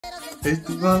It's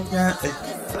the wrong guy.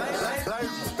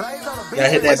 Gotta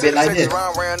hit that bit like this.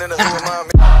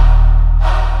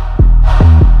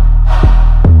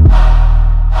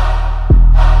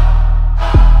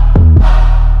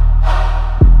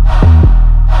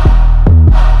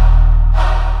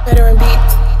 Veteran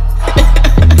beats.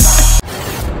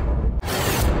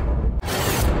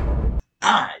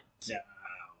 Alright,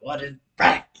 what is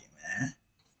cracking, man?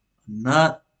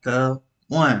 Not the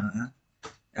one, man.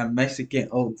 That Mexican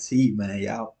OT, man.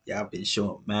 Y'all been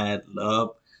showing mad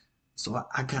love. So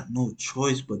I got no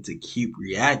choice but to keep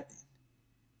reacting.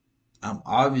 I'm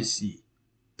obviously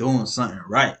doing something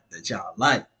right that y'all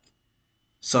like.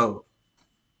 So,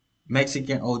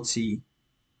 Mexican OT,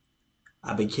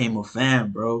 I became a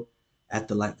fan, bro.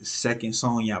 After like the second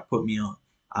song y'all put me on.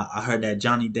 I heard that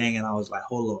Johnny Dang and I was like,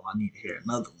 hold on, I need to hear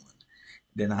another one.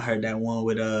 Then I heard that one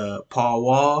with Paul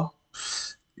Wall.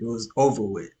 It was over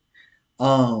with.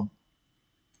 We're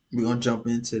gonna jump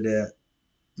into that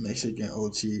Mexican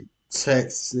OT.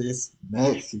 Texas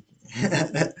Mexican.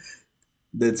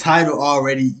 The title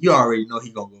already, you already know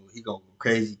he gonna go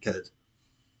crazy because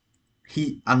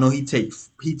I know he take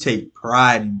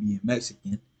pride in being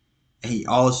Mexican, and he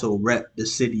also rep the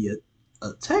city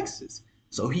of Texas.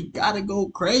 So he gotta go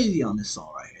crazy on this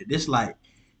song right here. This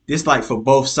like for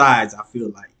both sides, I feel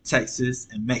like Texas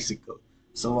and Mexico.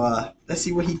 So let's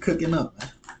see what he cooking up,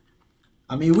 man.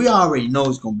 I mean, we already know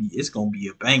it's gonna be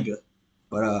a banger,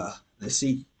 but let's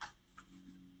see.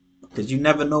 Cause you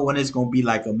never know when it's gonna be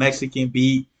like a Mexican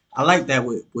beat. I like that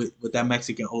with that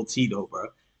Mexican OT though, bro.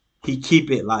 He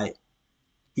keep it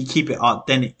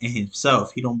authentic in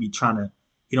himself. He don't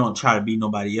try to be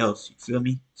nobody else. You feel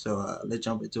me? So let's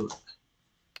jump into it.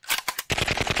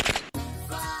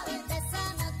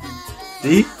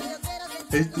 See?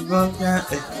 It's the wrong guy.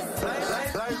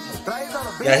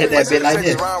 Gotta hit that bit like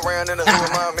this.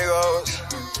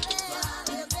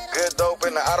 Good dope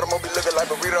in the automobile looking like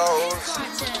burritos.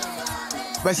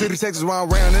 Bay City, Texas,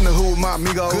 round in the hood with my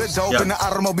amigos. Good dope in the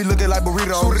automobile looking like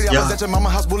burritos. I was at your mama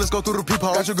house, bullets go through the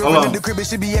peephole. Got your girl in the crib and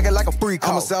she be acting like a freak.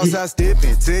 I'm a Southside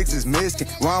stepping, Texas,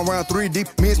 Michigan. Round 3 deep,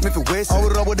 me and Smith and West.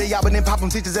 Hold it up with the yapping and pop them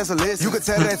teachers, that's a list. You could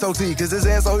tell that's OT, cause his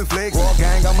ass always flex. Walk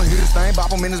gang, I'ma hit his thing, bop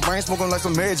him in his brain, smoking like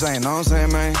some Mary Jane, know what I'm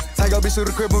saying, man? Take your bitch to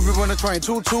the crib, we run the train.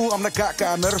 2-2, I'm the cock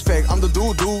guy, matter of fact, I'm the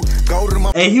dude. Go to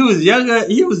my. Hey, he was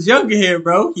younger here,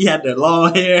 bro. He had the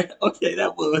long hair. Okay,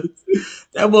 that boy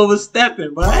was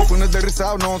stepping, bro. From the dirty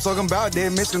south, know I'm talking about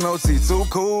that mission OT, too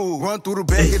cool. Run through the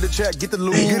back, get the track, get the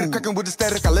loot. Get it cracking with the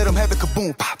static, I let him have the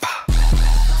kaboom, pop, pop.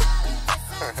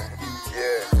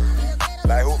 Yeah,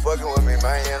 like who fucking with me,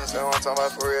 man? You understand what I'm talking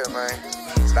about for real, man?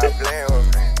 Stop playing with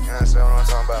me. You understand what I'm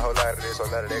talking about? Whole lot of this, whole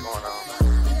lot of that going on.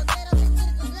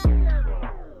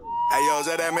 Hey, yo, is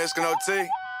that Mexican OT?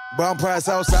 Bomb price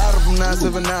outside of them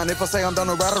 979. If I say I'm down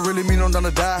the ride, I really mean I'm down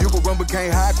to die. You can run but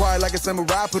can't hide, quiet like a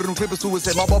samurai. Put them clippers to his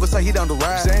head, my barber say he down the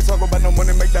ride. She ain't talking about no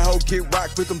money, make the whole kid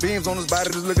rock. Put them beams on his body,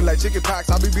 just looking like chicken pox.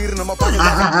 I be beating them up.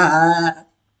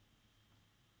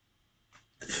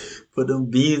 Put them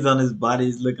beams on his body,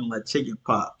 he's looking like chicken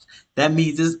pops. That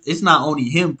means it's not only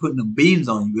him putting them beams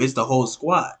on you, it's the whole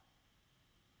squad.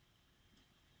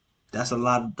 That's a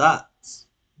lot of dots.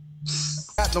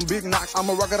 Got them big knocks, I'm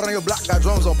a rocket on your block, got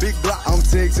drums on big block. I'm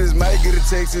Texas, made get a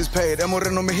Texas paid. That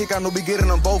Moreno Mexicano be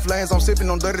getting on both lanes. I'm sipping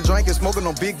on dirty drink and smoking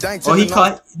on big dank. Oh,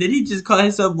 did he just call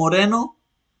himself Moreno?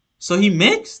 So he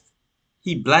mixed?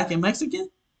 He black and Mexican?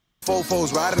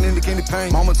 Fofos riding in the candy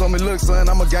paint. Mama told me, look, son,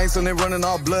 I'm a gangster and they running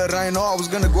all blood. I ain't know I was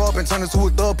gonna grow up and turn into a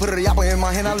thug. Put a yapper in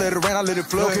my hand, I let it rain, I let it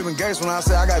flow. Keeping gas when I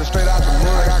say I got it straight out the mud.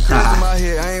 I got curves in my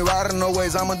head, I ain't riding no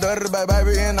ways. I'm a dirty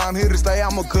baby, and I'm here to stay.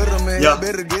 I'm a cutter, man. You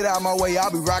better get out my way.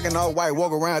 I'll be rocking all white,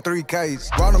 walk around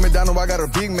 3Ks. Ronald McDonald, I got a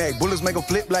Big Mac. Bullets make a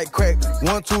flip like crack.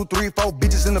 1, 2, 3, 4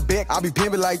 bitches in the back. I be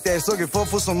pimping like that. Suck it for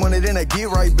some money, then I get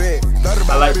right back.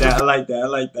 I like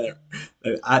that.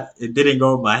 It didn't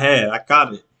go in my head. I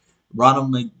caught it.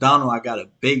 Ronald McDonald, I got a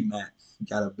Big Mac.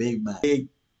 A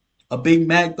Big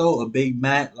Mac though, a Big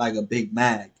Mac like a Big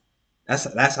Mag. That's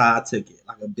how I took it.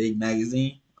 Like a big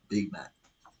magazine, a Big Mac.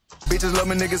 Bitches love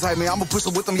me, niggas hype me. I'ma push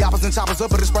them with them yappers and choppers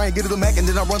up at the spring, get to the Mac, and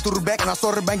then I run through the back and I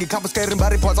started banging, confiscating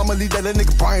body parts. I'ma leave that little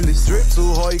nigga brainless. Drip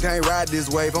too hard, you can't ride this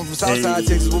wave. I'm from Southside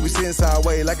Texas, where we sitting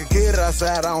sideways. Like a kid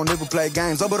outside, I don't never play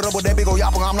games. Up with that big ol'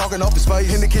 yapper, I'm knocking off his face.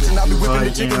 In the kitchen, I be whipping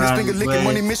the chicken, this finger licking,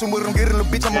 money mission with him, getting a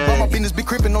bitch. I'ma buy my business, be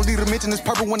crippin', no need to mention this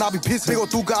purple when I be pissing. Big ol'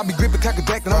 Tuka, I be gripping, cock it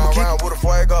back, and I'ma kick it. With a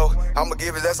fuego, I'ma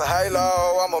give his ass a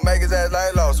halo, I'ma make his ass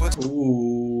lay low. Switch.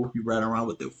 Ooh, you riding around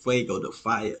with the fuego, the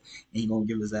fire, and you gonna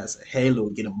give his ass a halo,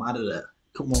 get him out of there.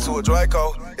 Come on. To a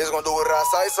Draco, it's gonna do what I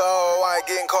say, so I ain't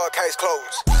getting caught, case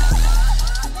closed.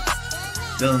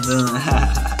 Dun dun.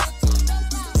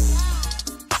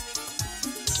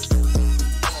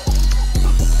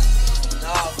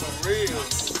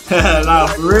 Nah,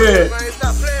 for real.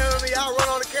 Stop playing with me. Y'all run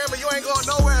on the camera. You ain't going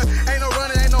nowhere. Ain't no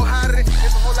running, ain't no hiding. There's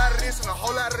a whole lot of this and a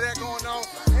whole lot of that going on.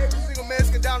 Every single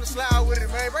Mexican down the slide with it,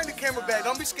 man. Bring the camera back.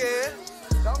 Don't be scared.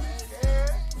 Don't be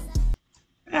scared.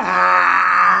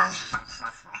 Ah.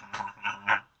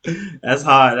 That's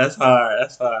hard. That's hard.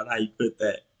 That's hard. How you put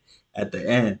that at the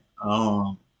end.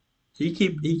 He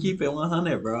keep it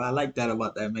 100, bro. I like that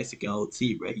about that Mexican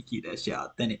OT, bro. He keep that shit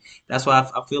authentic. That's why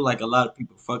I feel like a lot of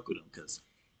people fuck with him because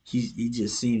he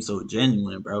just seems so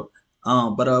genuine, bro.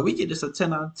 But we get this a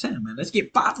 10 out of 10, man. Let's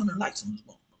get 500 likes on this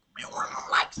motherfucker, man.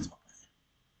 100 likes, man.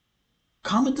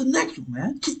 Comment the next one,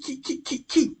 man.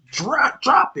 Keep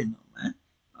dropping them, man.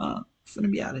 Finna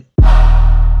be out of here.